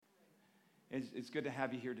It's good to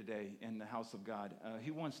have you here today in the house of God.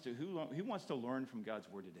 Who wants to learn from God's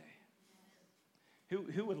word today?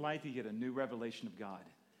 Who would like to get a new revelation of God?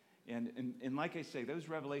 And like I say, those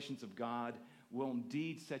revelations of God will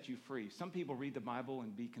indeed set you free. Some people read the Bible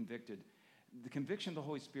and be convicted. The conviction of the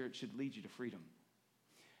Holy Spirit should lead you to freedom.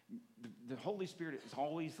 The Holy Spirit is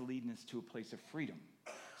always leading us to a place of freedom.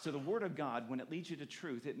 So the Word of God, when it leads you to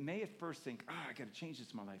truth, it may at first think, I got to change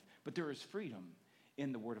this in my life. But there is freedom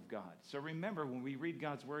in the Word of God. So remember, when we read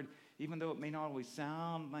God's Word, even though it may not always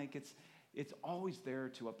sound like it's always there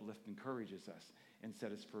to uplift and encourage us and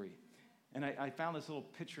set us free. And I found this little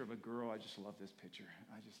picture of a girl. I just love this picture.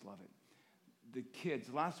 I just love it. The kids,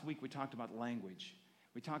 last week we talked about language.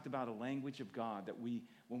 We talked about a language of God that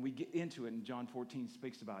when we get into it, and John 14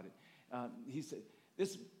 speaks about it. He said,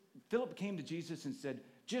 Philip came to Jesus and said,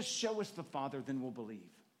 just show us the Father, then we'll believe.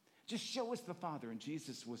 Just show us the Father. And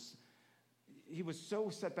Jesus was so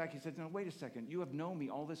set back. He said, no, wait a second. You have known me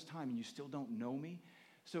all this time and you still don't know me?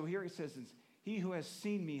 So here he says, he who has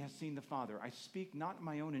seen me has seen the Father. I speak not in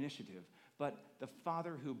my own initiative, but the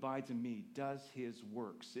Father who abides in me does his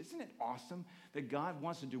works. Isn't it awesome that God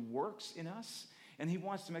wants to do works in us? And he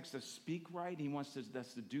wants to make us speak right. He wants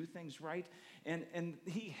us to do things right. And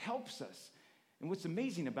he helps us. And what's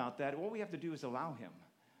amazing about that, all we have to do is allow him.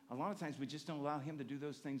 A lot of times we just don't allow him to do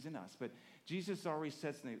those things in us. But Jesus already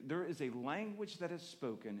says there is a language that is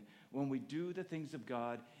spoken when we do the things of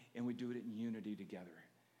God and we do it in unity together.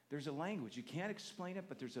 There's a language. You can't explain it,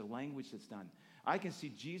 but there's a language that's done. I can see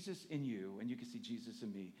Jesus in you, and you can see Jesus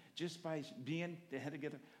in me. Just by being the head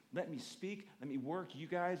together, let me speak, let me work. You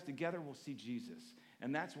guys together will see Jesus.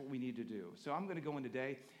 And that's what we need to do. So I'm going to go in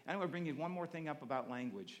today, and I'm going to bring you one more thing up about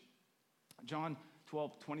language. John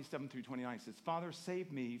 12, 27 through 29 says, Father,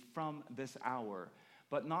 save me from this hour,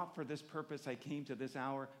 but not for this purpose I came to this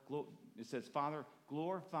hour. It says, Father,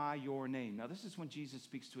 glorify your name. Now, this is when Jesus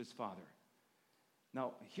speaks to his Father.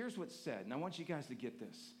 Now, here's what's said, and I want you guys to get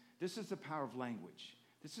this. This is the power of language.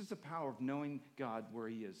 This is the power of knowing God where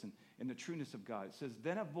he is and the trueness of God. It says,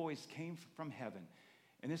 then a voice came from heaven,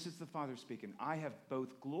 and this is the Father speaking. I have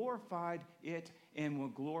both glorified it and will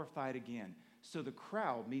glorify it again. So the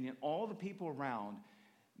crowd, meaning all the people around,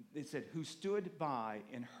 they said, who stood by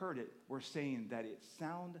and heard it, were saying that it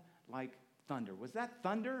sounded like thunder. Was that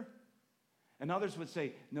thunder? And others would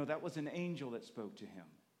say, no, that was an angel that spoke to him.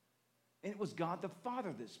 And it was God the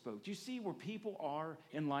Father that spoke. Do you see where people are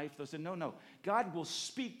in life? They said, no. God will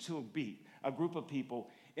speak to a group of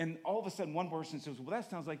people. And all of a sudden, one person says, well, that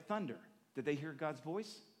sounds like thunder. Did they hear God's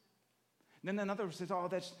voice? And then another says, oh,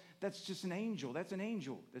 that's just an angel. That's an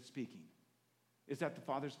angel that's speaking. Is that the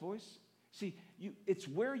Father's voice? See, it's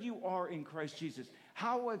where you are in Christ Jesus.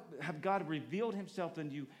 How have God revealed himself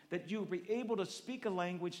in you that you'll be able to speak a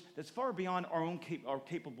language that's far beyond our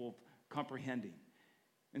capable of comprehending?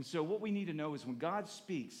 And so what we need to know is when God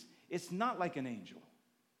speaks, it's not like an angel.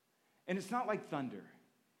 And it's not like thunder.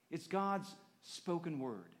 It's God's spoken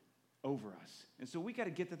word over us. And so we got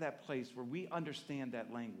to get to that place where we understand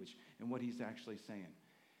that language and what he's actually saying.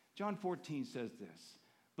 John 14 says this,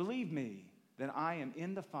 believe me that I am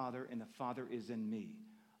in the Father and the Father is in me.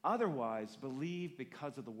 Otherwise, believe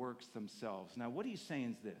because of the works themselves. Now, what he's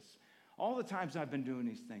saying is this. All the times I've been doing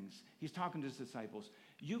these things, he's talking to his disciples.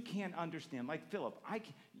 You can't understand, like Philip,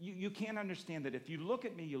 you can't understand that if you look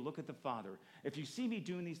at me, you look at the Father. If you see me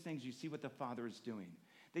doing these things, you see what the Father is doing.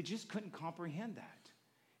 They just couldn't comprehend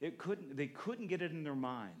that. They couldn't get it in their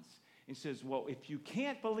minds. He says, well, if you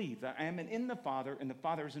can't believe that I am in the Father and the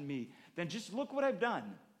Father is in me, then just look what I've done.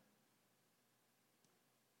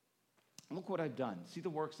 Look what I've done. See the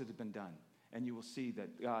works that have been done, and you will see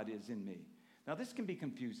that God is in me. Now, this can be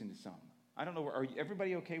confusing to some. I don't know, are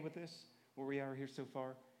everybody okay with this, where we are here so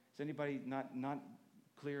far? Is anybody not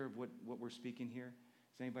clear of what we're speaking here?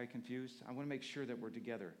 Is anybody confused? I want to make sure that we're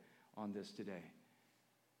together on this today.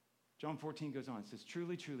 John 14 goes on. It says,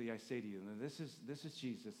 truly, truly, I say to you. Now, this is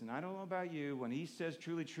Jesus. And I don't know about you. When he says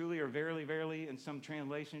truly, truly, or verily, verily, in some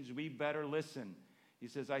translations, we better listen. He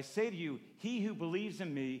says, I say to you, he who believes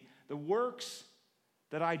in me, the works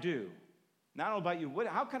that I do. Now, I don't know about you. What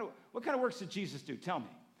kind of works did Jesus do? Tell me.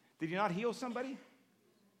 Did he not heal somebody? Did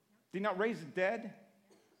he not raise the dead?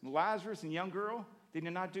 Lazarus and young girl? Did he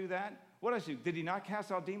not do that? What else? Did he not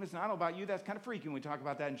cast out demons? And I don't know about you. That's kind of freaky when we talk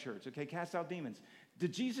about that in church. Okay, cast out demons.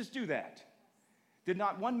 Did Jesus do that? Did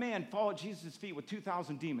not one man fall at Jesus' feet with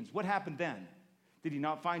 2,000 demons? What happened then? Did he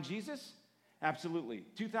not find Jesus? Absolutely.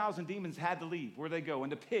 2,000 demons had to leave. Where'd they go?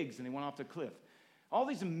 Into pigs, and they went off the cliff. All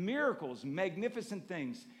these miracles, magnificent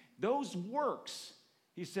things, those works,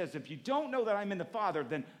 he says, if you don't know that I'm in the Father,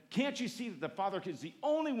 then can't you see that the Father is the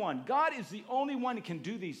only one? God is the only one who can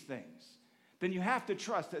do these things. then you have to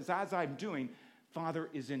trust as I'm doing, Father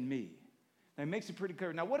is in me. And it makes it pretty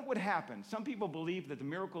clear. Now, what would happen? Some people believe that the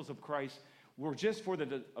miracles of Christ were just for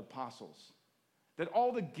the apostles, that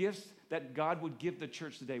all the gifts that God would give the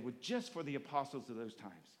church today were just for the apostles of those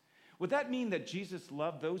times. Would that mean that Jesus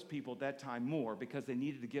loved those people at that time more because they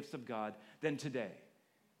needed the gifts of God than today?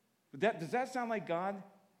 Does that sound like God?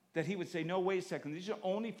 That he would say, no, wait a second, these are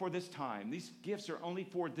only for this time. These gifts are only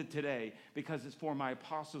for today because it's for my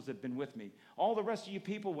apostles that have been with me. All the rest of you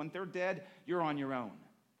people, when they're dead, you're on your own.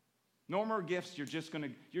 No more gifts, you're just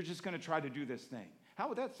gonna try to do this thing. How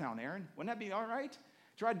would that sound, Aaron? Wouldn't that be all right?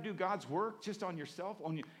 Try to do God's work just on yourself,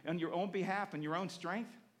 on your own behalf and your own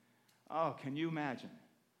strength? Oh, can you imagine?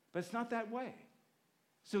 But it's not that way.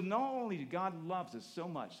 So not only did God loves us so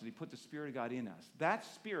much that he put the Spirit of God in us, that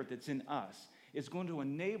Spirit that's in us is going to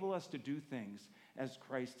enable us to do things as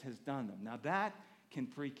Christ has done them. Now that can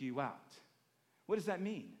freak you out. What does that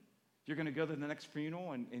mean? You're going to go to the next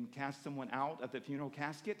funeral and cast someone out of the funeral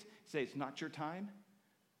casket, say it's not your time?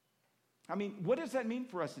 I mean, what does that mean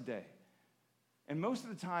for us today? And most of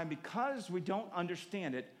the time, because we don't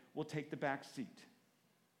understand it, we'll take the back seat.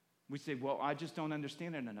 We say, well, I just don't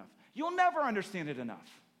understand it enough. You'll never understand it enough.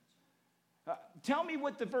 Tell me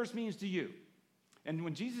what the verse means to you. And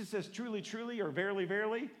when Jesus says truly, truly, or verily,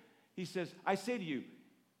 verily, he says, I say to you,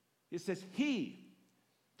 it says, he,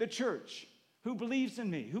 the church, who believes in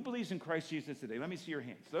me, who believes in Christ Jesus today? Let me see your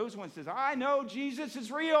hands. Those ones says, I know Jesus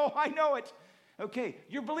is real. I know it. Okay,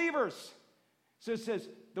 you're believers. So it says,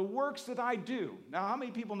 the works that I do. Now, how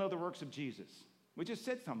many people know the works of Jesus? We just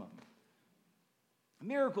said some of them.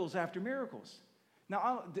 Miracles after miracles.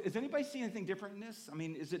 Now, does anybody see anything different in this? I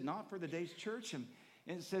mean, is it not for the day's church? And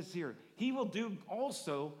it says here, he will do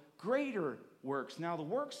also greater works. Now, the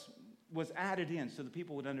works was added in so the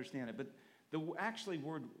people would understand it, but the actually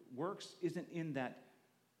word works isn't in that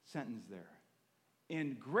sentence there.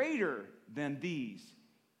 And greater than these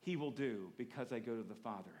he will do because I go to the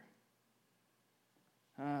Father.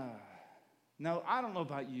 Now, I don't know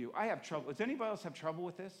about you. I have trouble. Does anybody else have trouble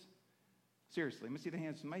with this? Seriously, let me see the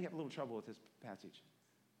hands. Somebody have a little trouble with this passage.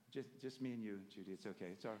 Just me and you, Judy. It's okay.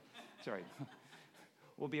 It's all right.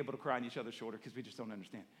 We'll be able to cry on each other's shoulder because we just don't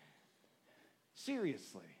understand.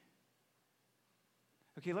 Seriously.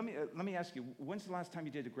 Okay, let me ask you, when's the last time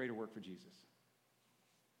you did a greater work for Jesus?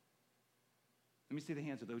 Let me see the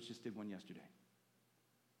hands of those who just did one yesterday.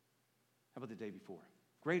 How about the day before?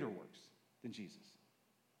 Greater works than Jesus.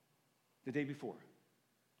 The day before.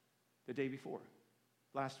 The day before.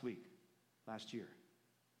 Last week. Last year.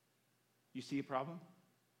 You see a problem?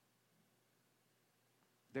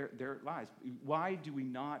 There it lies. Why do we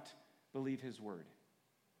not believe his word?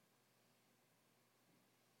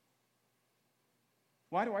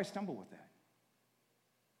 Why do I stumble with that?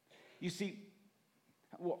 You see,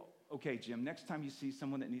 well, okay, Jim, next time you see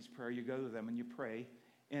someone that needs prayer, you go to them and you pray,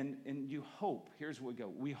 and you hope. Here's where we go.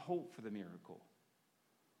 We hope for the miracle.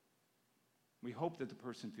 We hope that the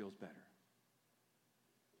person feels better.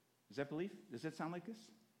 Is that belief? Does that sound like this?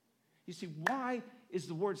 You see, why is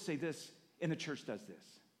the word say this and the church does this?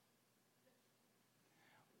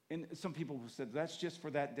 And some people have said, that's just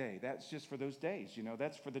for that day. That's just for those days. You know,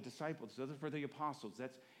 that's for the disciples. Those are for the apostles.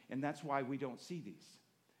 And that's why we don't see these.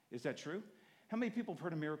 Is that true? How many people have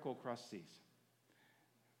heard a miracle across seas?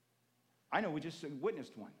 I know we just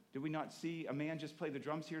witnessed one. Did we not see a man just play the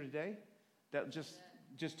drums here today? That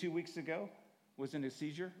just 2 weeks ago was in a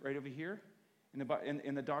seizure right over here.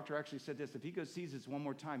 And the doctor actually said this, if he goes seizes one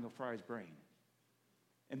more time, he'll fry his brain.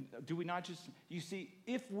 And do we not just, you see,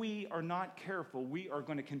 if we are not careful, we are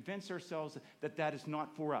going to convince ourselves that that is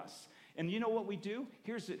not for us. And you know what we do?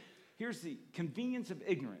 Here's the convenience of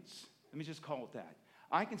ignorance. Let me just call it that.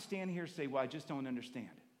 I can stand here and say, well, I just don't understand.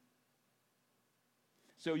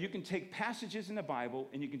 So you can take passages in the Bible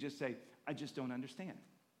and you can just say, I just don't understand.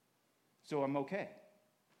 So I'm okay.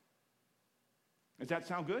 Does that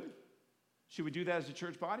sound good? Should we do that as a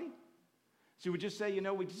church body? Should we just say,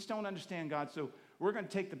 we just don't understand God, so we're going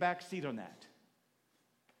to take the back seat on that?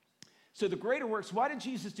 So the greater works, why did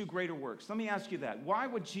Jesus do greater works? Let me ask you that. Why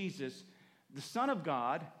would Jesus, the Son of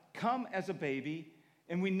God, come as a baby?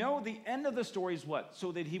 And we know the end of the story is what?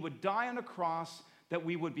 So that he would die on a cross that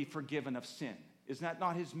we would be forgiven of sin. Is that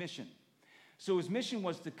not his mission? So his mission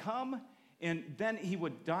was to come and then he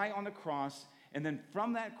would die on the cross, and then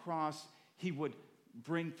from that cross he would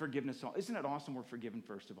bring forgiveness. Isn't it awesome we're forgiven,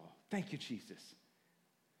 first of all? Thank you, Jesus.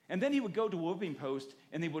 And then he would go to a whipping post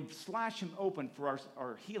and they would slash him open for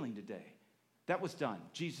our healing today. That was done.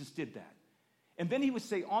 Jesus did that. And then he would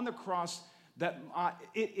say on the cross that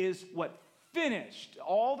it is what? Finished.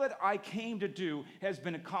 All that I came to do has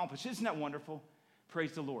been accomplished. Isn't that wonderful?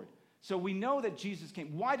 Praise the Lord. So we know that Jesus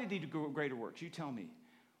came. Why did he do greater works? You tell me.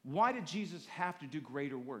 Why did Jesus have to do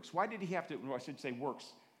greater works? Why did he have to, or I should say works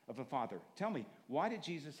of the Father? Tell me, why did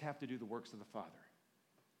Jesus have to do the works of the Father?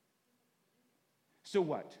 So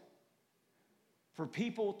what? For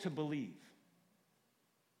people to believe.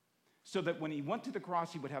 So that when he went to the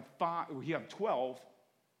cross, he would have 12,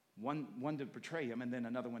 one to betray him, and then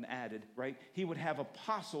another one added, right? He would have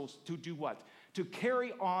apostles to do what? To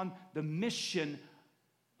carry on the mission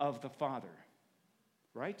of the Father,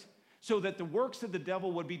 right? So that the works of the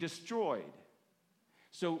devil would be destroyed.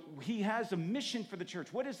 So he has a mission for the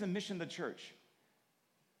church. What is the mission of the church?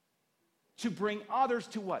 To bring others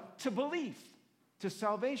to what? To belief, to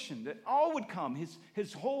salvation, that all would come.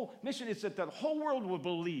 His whole mission is that the whole world will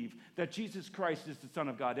believe that Jesus Christ is the Son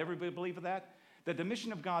of God. Everybody believe in that? That the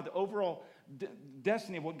mission of God, the overall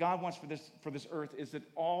destiny of what God wants for this earth is that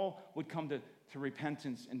all would come to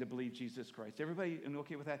repentance and to believe Jesus Christ. Everybody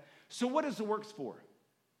okay with that? So what is the works for?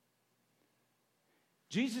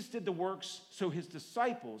 Jesus did the works so his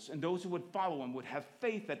disciples and those who would follow him would have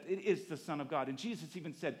faith that it is the Son of God. And Jesus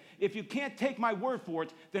even said, if you can't take my word for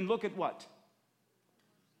it, then look at what?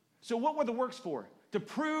 So what were the works for? To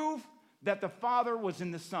prove that the Father was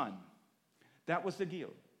in the Son. That was the deal.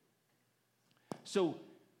 So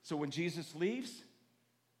when Jesus leaves,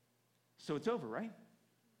 so it's over, right?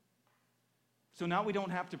 So now we don't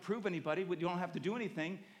have to prove anybody. We don't have to do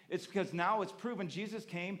anything. It's because now it's proven Jesus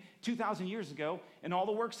came 2,000 years ago, and all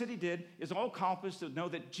the works that he did is all accomplished to know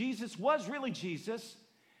that Jesus was really Jesus.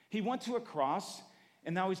 He went to a cross,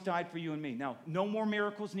 and now he's died for you and me. Now, no more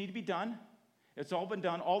miracles need to be done. It's all been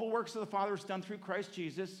done. All the works of the Father is done through Christ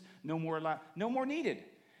Jesus. No more needed.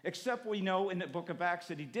 Except we know in the book of Acts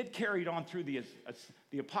that he did carry it on through the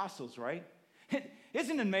apostles, right?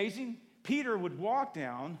 Isn't it amazing? Peter would walk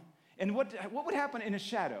down, and what would happen in a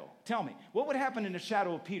shadow? Tell me. What would happen in the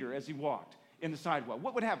shadow of Peter as he walked in the sidewalk?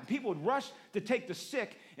 What would happen? People would rush to take the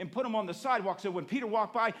sick and put them on the sidewalk so when Peter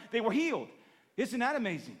walked by, they were healed. Isn't that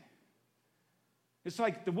amazing? It's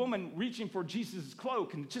like the woman reaching for Jesus'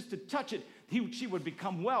 cloak, and just to touch it, she would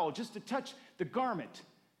become well, just to touch the garment.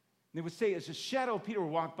 And they would say, as the shadow of Peter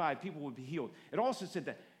would walk by, people would be healed. It also said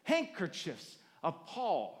that handkerchiefs of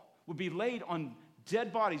Paul would be laid on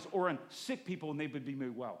dead bodies or on sick people, and they would be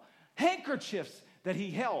made well. Handkerchiefs that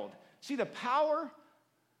he held. See the power?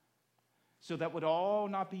 So that would all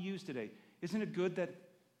not be used today. Isn't it good that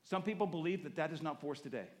some people believe that that is not for us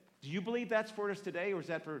today? Do you believe that's for us today, or is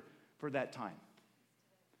that for that time?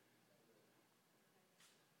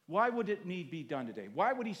 Why would it need be done today?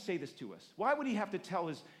 Why would he say this to us? Why would he have to tell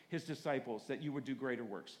his disciples that you would do greater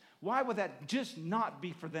works? Why would that just not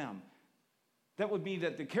be for them? That would mean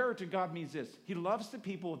that the character of God means this. He loves the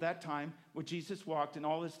people at that time where Jesus walked and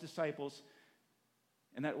all his disciples,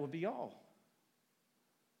 and that would be all.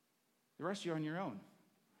 The rest you're on your own.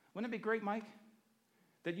 Wouldn't it be great, Mike?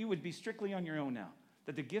 That you would be strictly on your own now.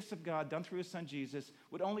 That the gifts of God done through his son Jesus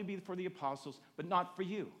would only be for the apostles, but not for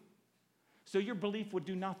you. So your belief would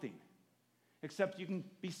do nothing except you can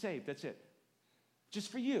be saved. That's it.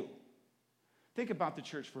 Just for you. Think about the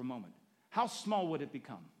church for a moment. How small would it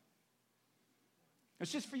become?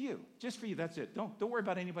 It's just for you. Just for you. That's it. Don't worry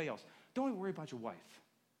about anybody else. Don't even worry about your wife.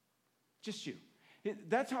 Just you.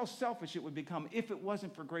 That's how selfish it would become if it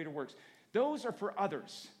wasn't for greater works. Those are for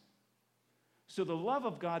others. So the love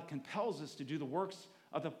of God compels us to do the works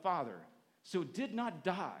of the Father. So it did not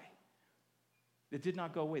die. It did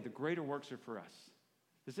not go away. The greater works are for us.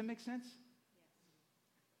 Does that make sense? Yes.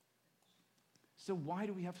 So why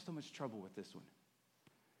do we have so much trouble with this one?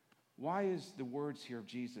 Why is the words here of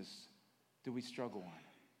Jesus do we struggle on?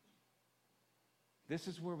 This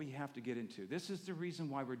is where we have to get into. This is the reason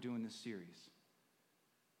why we're doing this series.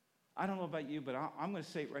 I don't know about you, but I'm going to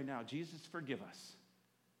say it right now. Jesus, forgive us.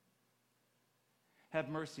 Have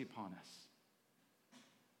mercy upon us.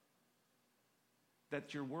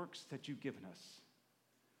 That your works that you've given us,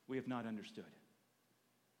 we have not understood.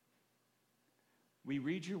 We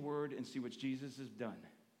read your word and see what Jesus has done.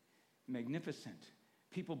 Magnificent.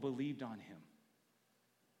 People believed on him.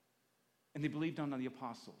 And they believed on the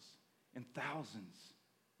apostles. And thousands,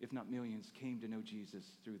 if not millions, came to know Jesus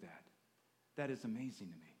through that. That is amazing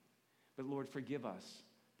to me. But Lord, forgive us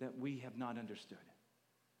that we have not understood.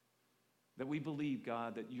 That we believe,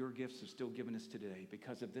 God, that your gifts are still given us today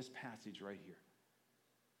because of this passage right here.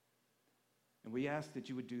 And we ask that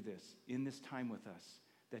you would do this in this time with us,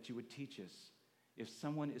 that you would teach us. If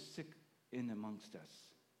someone is sick in amongst us,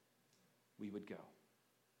 we would go.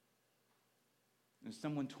 And if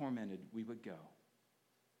someone tormented, we would go.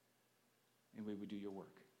 And we would do your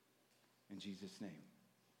work. In Jesus' name,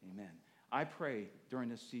 amen. I pray during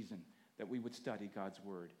this season that we would study God's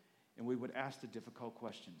word and we would ask the difficult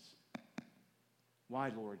questions.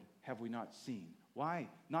 Why, Lord, have we not seen? Why?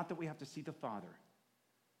 Not that we have to see the Father.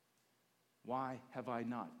 Why have I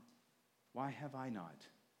not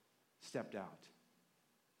stepped out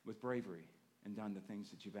with bravery and done the things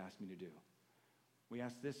that you've asked me to do? We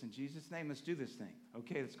ask this in Jesus' name. Let's do this thing.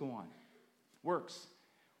 Okay, let's go on. Works.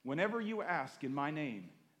 Whenever you ask in my name,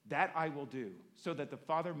 that I will do, so that the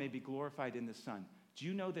Father may be glorified in the Son. Do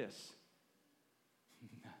you know this?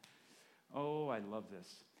 Oh, I love this.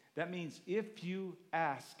 That means if you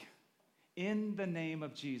ask in the name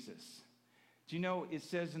of Jesus. Do you know it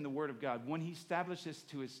says in the Word of God, when he established this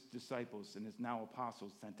to his disciples and his now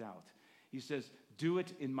apostles sent out, he says, do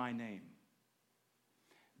it in my name.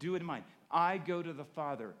 Do it in mine. I go to the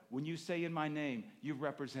Father. When you say in my name, you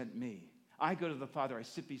represent me. I go to the Father. I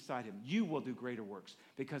sit beside him. You will do greater works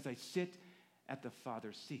because I sit at the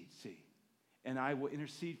Father's seat, see, and I will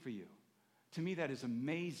intercede for you. To me, that is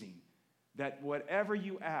amazing that whatever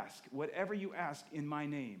you ask in my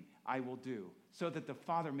name, I will do, so that the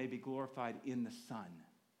Father may be glorified in the Son.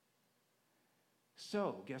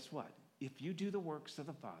 So, guess what? If you do the works of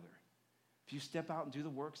the Father, if you step out and do the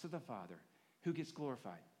works of the Father, who gets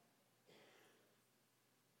glorified?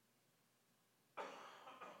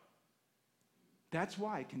 That's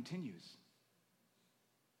why it continues.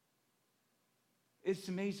 It's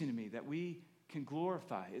amazing to me that we can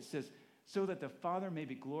glorify. It says, so that the Father may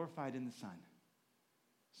be glorified in the Son.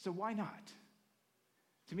 So why not?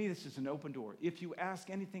 To me, this is an open door. If you ask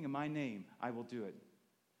anything in my name, I will do it.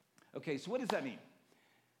 Okay, so what does that mean?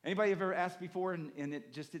 Anybody ever asked before and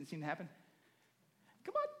it just didn't seem to happen?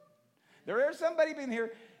 Come on. There is somebody been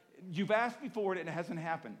here. You've asked before and it hasn't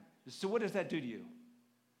happened. So what does that do to you?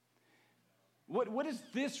 What is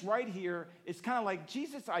this right here? It's kind of like,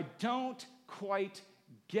 Jesus, I don't quite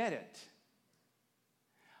get it.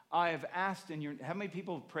 I have asked how many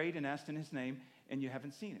people have prayed and asked in his name and you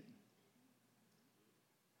haven't seen it?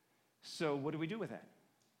 So what do we do with that?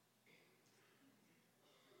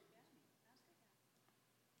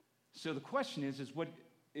 So the question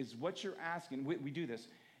is what you're asking, we do this.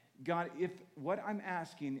 God, if what I'm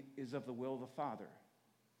asking is of the will of the Father,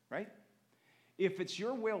 right? If it's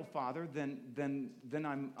your will, Father, then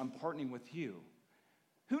I'm partnering with you.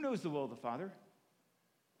 Who knows the will of the Father?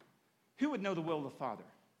 Who would know the will of the Father?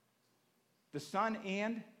 The Son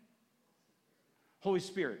and Holy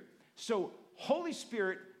Spirit. So Holy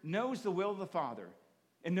Spirit knows the will of the Father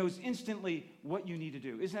and knows instantly what you need to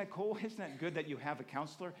do. Isn't that cool? Isn't that good that you have a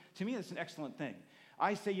counselor? To me, that's an excellent thing.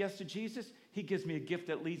 I say yes to Jesus. He gives me a gift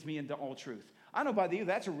that leads me into all truth. I don't know about you.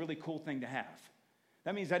 That's a really cool thing to have.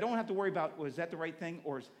 That means I don't have to worry about, was that the right thing?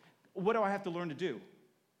 Or what do I have to learn to do?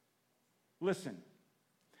 Listen,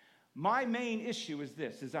 my main issue is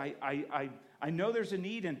this, is I know there's a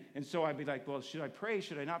need, and so I'd be like, well, should I pray?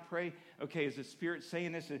 Should I not pray? Okay, is the Spirit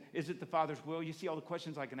saying this? Is it the Father's will? You see all the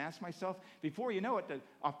questions I can ask myself? Before you know it, the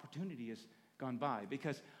opportunity has gone by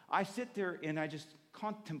because I sit there and I just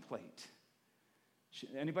contemplate.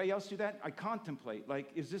 Anybody else do that? I contemplate. Like,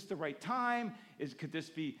 is this the right time? Could this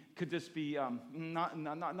be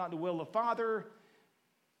not the will of the Father?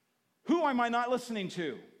 Who am I not listening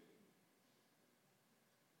to?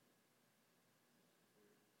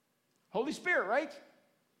 Holy Spirit, right?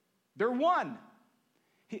 They're one.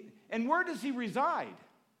 And where does he reside?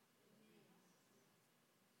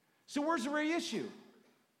 So where's the real issue?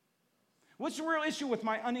 What's the real issue with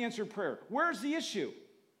my unanswered prayer? Where's the issue?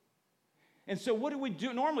 And so what do we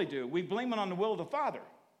normally do? We blame it on the will of the Father.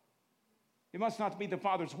 It must not be the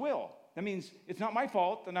Father's will. That means it's not my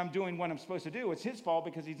fault that I'm doing what I'm supposed to do. It's his fault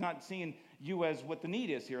because he's not seeing you as what the need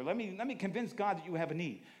is here. Let me convince God that you have a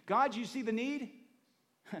need. God, you see the need?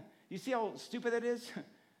 You see how stupid that is?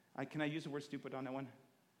 Can I use the word stupid on that one?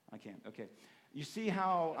 I can't. Okay. You see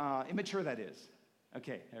how immature that is?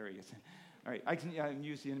 Okay, there he is. All right, I can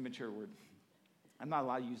use the immature word. I'm not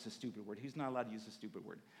allowed to use the stupid word. He's not allowed to use the stupid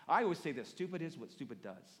word. I always say this, stupid is what stupid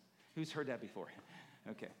does. Who's heard that before?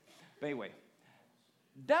 Okay. But anyway,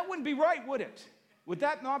 that wouldn't be right, would it? Would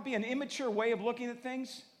that not be an immature way of looking at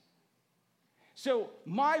things? So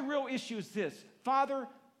my real issue is this. Father,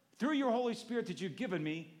 through your Holy Spirit that you've given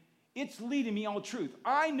me, it's leading me all truth.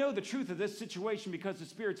 I know the truth of this situation because the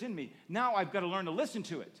Spirit's in me. Now I've got to learn to listen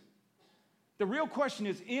to it. The real question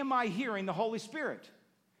is, am I hearing the Holy Spirit?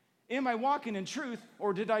 Am I walking in truth,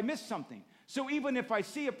 or did I miss something? So even if I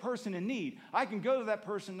see a person in need, I can go to that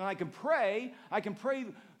person and I can pray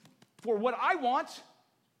for what I want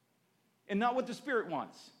and not what the Spirit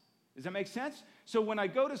wants. Does that make sense? So when I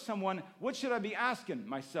go to someone, what should I be asking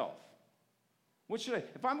myself?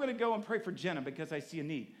 If I'm going to go and pray for Jenna because I see a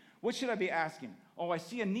need, what should I be asking? Oh, I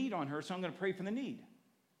see a need on her, so I'm going to pray for the need.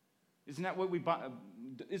 Isn't that what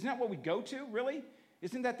we go to, really?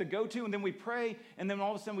 Isn't that the go-to? And then we pray, and then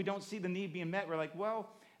all of a sudden we don't see the need being met. We're like, well,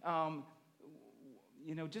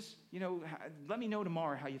 let me know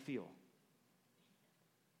tomorrow how you feel.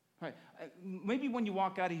 Right. Maybe when you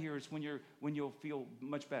walk out of here is when you'll feel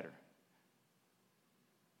much better.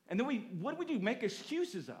 And then what do we do? Make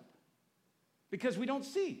excuses up because we don't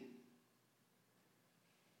see.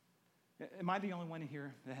 Am I the only one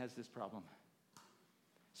here that has this problem?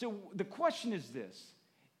 So the question is this.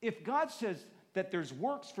 If God says that there's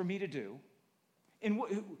works for me to do, and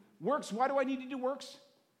works, why do I need to do works?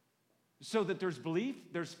 So that there's belief,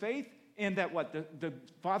 there's faith, and that what? The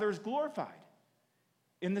Father is glorified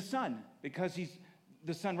in the Son, because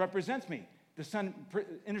the Son represents me. The Son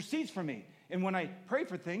intercedes for me. And when I pray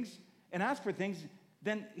for things and ask for things,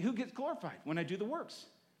 then who gets glorified? When I do the works.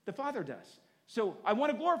 The Father does. So I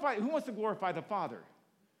want to glorify. Who wants to glorify the Father?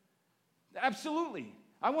 Absolutely.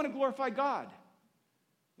 I want to glorify God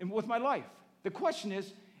with my life. The question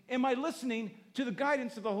is, am I listening to the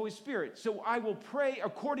guidance of the Holy Spirit? So I will pray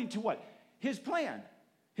according to what? His plan,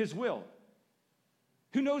 His will.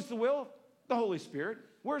 Who knows the will? The Holy Spirit.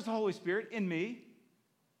 Where's the Holy Spirit? In me.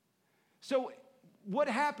 So what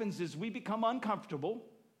happens is we become uncomfortable.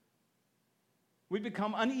 We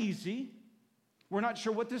become uneasy. We're not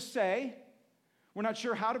sure what to say. We're not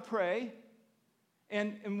sure how to pray.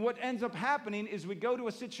 And what ends up happening is we go to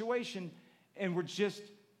a situation and we're just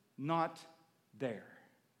not there.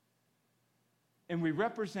 And we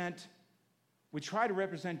try to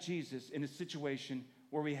represent Jesus in a situation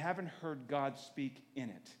where we haven't heard God speak in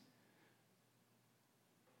it.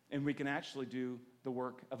 And we can actually do the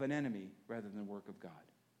work of an enemy rather than the work of God.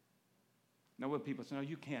 Now, what people say, no,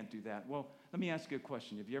 you can't do that. Well, let me ask you a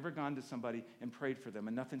question. Have you ever gone to somebody and prayed for them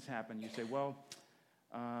and nothing's happened? You say, well,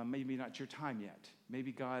 maybe not your time yet.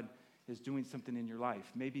 Maybe God is doing something in your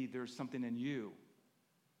life. Maybe there's something in you.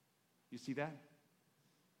 You see that?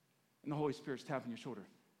 And the Holy Spirit's tapping your shoulder.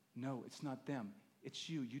 No, it's not them. It's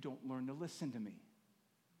you. You don't learn to listen to me.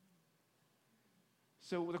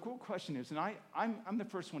 So the cool question is, and I'm the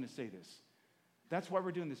first one to say this. That's why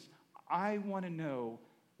we're doing this. I want to know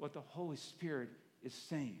what the Holy Spirit is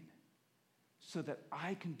saying so that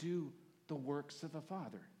I can do the works of the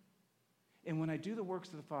Father. And when I do the works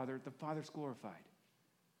of the Father's glorified.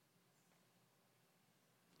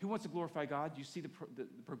 Who wants to glorify God? You see the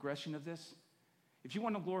progression of this? If you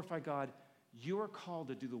want to glorify God, you are called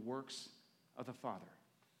to do the works of the Father.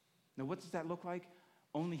 Now, what does that look like?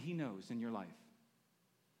 Only He knows in your life.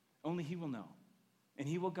 Only He will know. And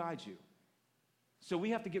He will guide you. So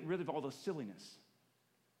we have to get rid of all the silliness.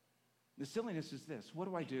 The silliness is this. What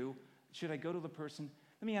do I do? Should I go to the person?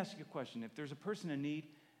 Let me ask you a question. If there's a person in need,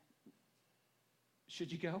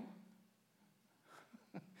 should you go?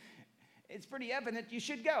 It's pretty evident you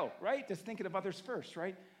should go, right? Just thinking of others first,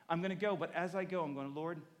 right? I'm going to go, but as I go, I'm going,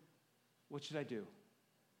 Lord, what should I do?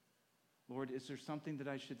 Lord, is there something that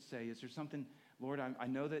I should say? Is there something, Lord, I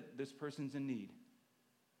know that this person's in need.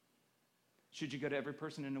 Should you go to every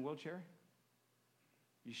person in a wheelchair?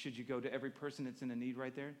 Should you go to every person that's in a need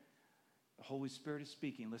right there? The Holy Spirit is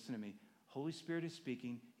speaking. Listen to me. Holy Spirit is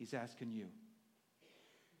speaking. He's asking you.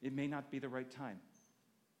 It may not be the right time.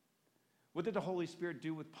 What did the Holy Spirit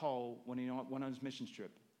do with Paul when he went on his mission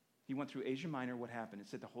trip? He went through Asia Minor. What happened? It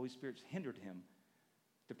said the Holy Spirit hindered him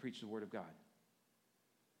to preach the Word of God.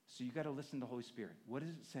 So you got to listen to the Holy Spirit. What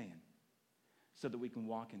is it saying? So that we can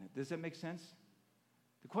walk in it. Does that make sense?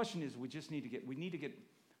 The question is, we got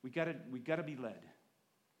to be led.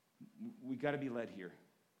 We got to be led here.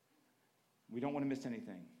 We don't want to miss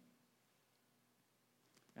anything.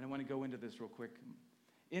 And I want to go into this real quick.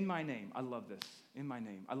 In my name, I love this. In my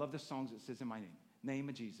name. I love the songs that says in my name. Name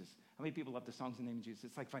of Jesus. How many people love the songs in the name of Jesus?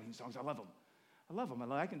 It's like fighting songs. I love them. I love them.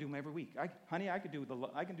 I can do them every week. I can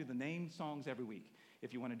do the name songs every week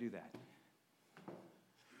if you want to do that.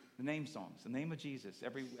 The name songs, the name of Jesus,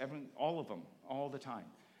 all of them, all the time.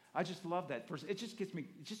 I just love that verse. It just gets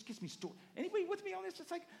me stored. Anybody with me on this?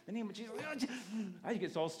 It's like the name of Jesus. I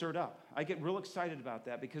get all stirred up. I get real excited about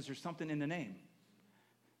that because there's something in the name.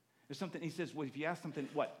 There's something, he says, well, if you ask something,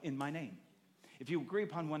 what? In my name. If you agree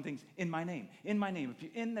upon one thing, in my name. In my name. If you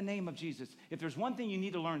in the name of Jesus. If there's one thing you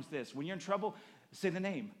need to learn is this. When you're in trouble, say the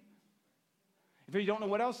name. If you don't know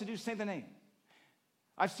what else to do, say the name.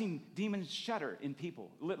 I've seen demons shudder in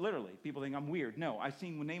people. Literally. People think I'm weird. No, I've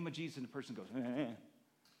seen the name of Jesus and the person goes, eh.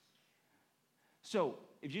 So,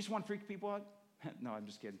 if you just want to freak people out, no, I'm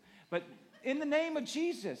just kidding. But in the name of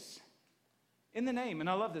Jesus, in the name, and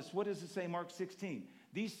I love this. What does it say, Mark 16?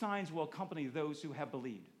 These signs will accompany those who have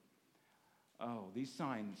believed. Oh, these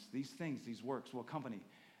signs, these things, these works will accompany.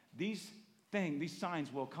 These thing, these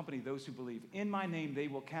signs will accompany those who believe. In my name, they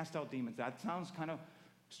will cast out demons. That sounds kind of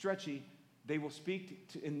stretchy. They will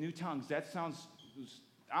speak in new tongues. That sounds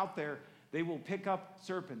out there. They will pick up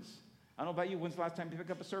serpents. I don't know about you. When's the last time you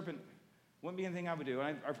picked up a serpent? Wouldn't be anything I would do.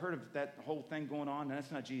 I've heard of that whole thing going on, and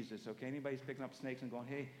that's not Jesus, okay? Anybody's picking up snakes and going,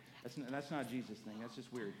 hey, that's not a Jesus thing. That's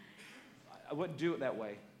just weird. I wouldn't do it that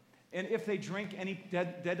way. And if they drink any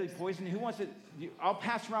deadly poison, who wants it? I'll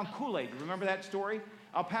pass around Kool-Aid. Remember that story?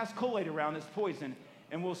 I'll pass Kool-Aid around as poison,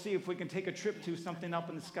 and we'll see if we can take a trip to something up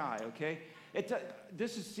in the sky, okay?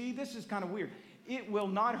 This is kind of weird. It will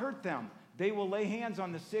not hurt them. They will lay hands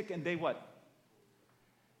on the sick, and they what?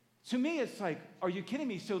 To me, it's like, are you kidding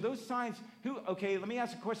me? So those signs, okay, let me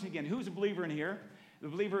ask a question again. Who's a believer in here? The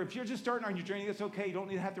believer, if you're just starting on your journey, that's okay. You don't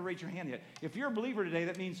need to have to raise your hand yet. If you're a believer today,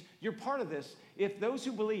 that means you're part of this. If those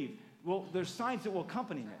who believe, well, there's signs that will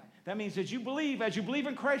accompany it. That means as you believe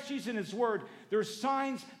in Christ Jesus and His Word, there's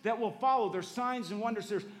signs that will follow. There's signs and wonders.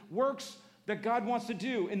 There's works that God wants to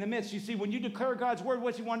do in the midst. You see, when you declare God's Word,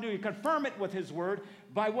 what's He want to do? You confirm it with His Word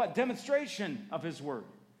by what? Demonstration of His Word.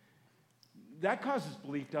 That causes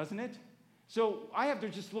belief, doesn't it? So I have to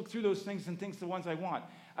just look through those things and think the ones I want.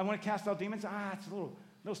 I want to cast out demons. It's a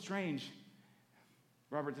little strange.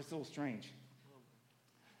 Robert, that's a little strange.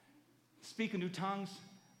 Speak in new tongues.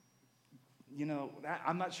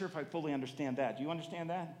 I'm not sure if I fully understand that. Do you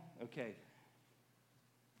understand that? Okay.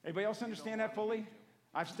 Anybody else understand that fully?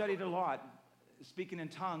 I've studied a lot, speaking in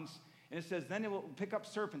tongues, and it says, then it will pick up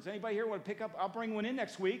serpents. Anybody here want to pick up? I'll bring one in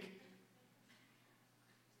next week.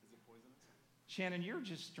 Shannon, you're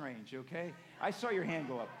just strange, okay? I saw your hand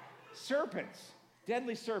go up. Serpents,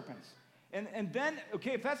 deadly serpents. And then,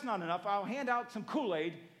 okay, if that's not enough, I'll hand out some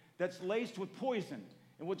Kool-Aid that's laced with poison.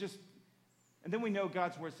 And then we know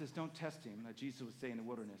God's Word says, don't test him, like Jesus would say in the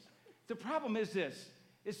wilderness. The problem is this.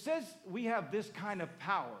 It says we have this kind of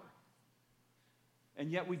power, and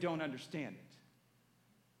yet we don't understand it.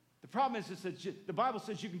 The problem is that the Bible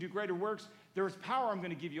says you can do greater works. There is power I'm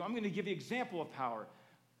going to give you. I'm going to give you an example of power.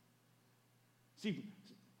 See,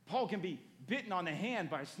 Paul can be bitten on the hand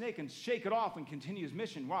by a snake and shake it off and continue his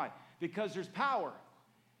mission. Why? Because there's power.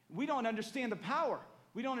 We don't understand the power.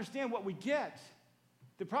 We don't understand what we get.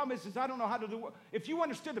 The problem is I don't know how to do it. If you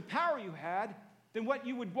understood the power you had, then what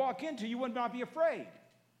you would walk into, you would not be afraid.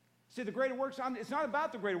 See, the greater works, it's not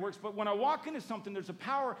about the greater works, but when I walk into something, there's a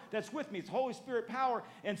power that's with me. It's Holy Spirit power,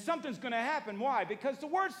 and something's going to happen. Why? Because the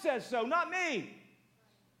Word says so, not me.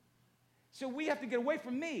 So we have to get away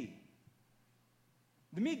from me.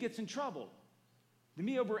 The me gets in trouble. The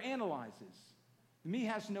me overanalyzes. The me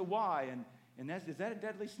has to know why. And is that a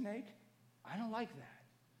deadly snake? I don't like that.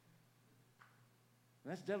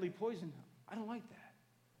 That's deadly poison. I don't like that.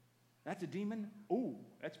 That's a demon? Ooh,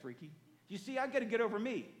 that's freaky. You see, I've got to get over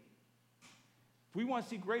me. If we want to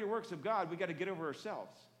see greater works of God, we've got to get over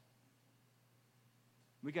ourselves.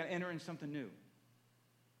 We've got to enter in something new.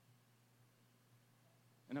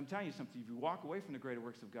 And I'm telling you something, if you walk away from the greater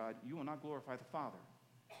works of God, you will not glorify the Father.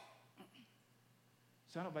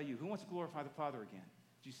 So I don't know about you. Who wants to glorify the Father again?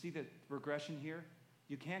 Do you see the progression here?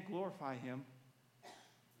 You can't glorify Him.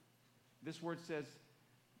 This word says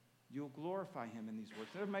you'll glorify Him in these works.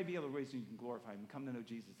 There may be other ways you can glorify Him. Come to know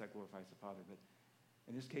Jesus, that glorifies the Father. But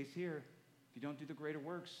in this case here, if you don't do the greater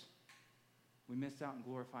works, we miss out on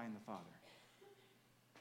glorifying the Father.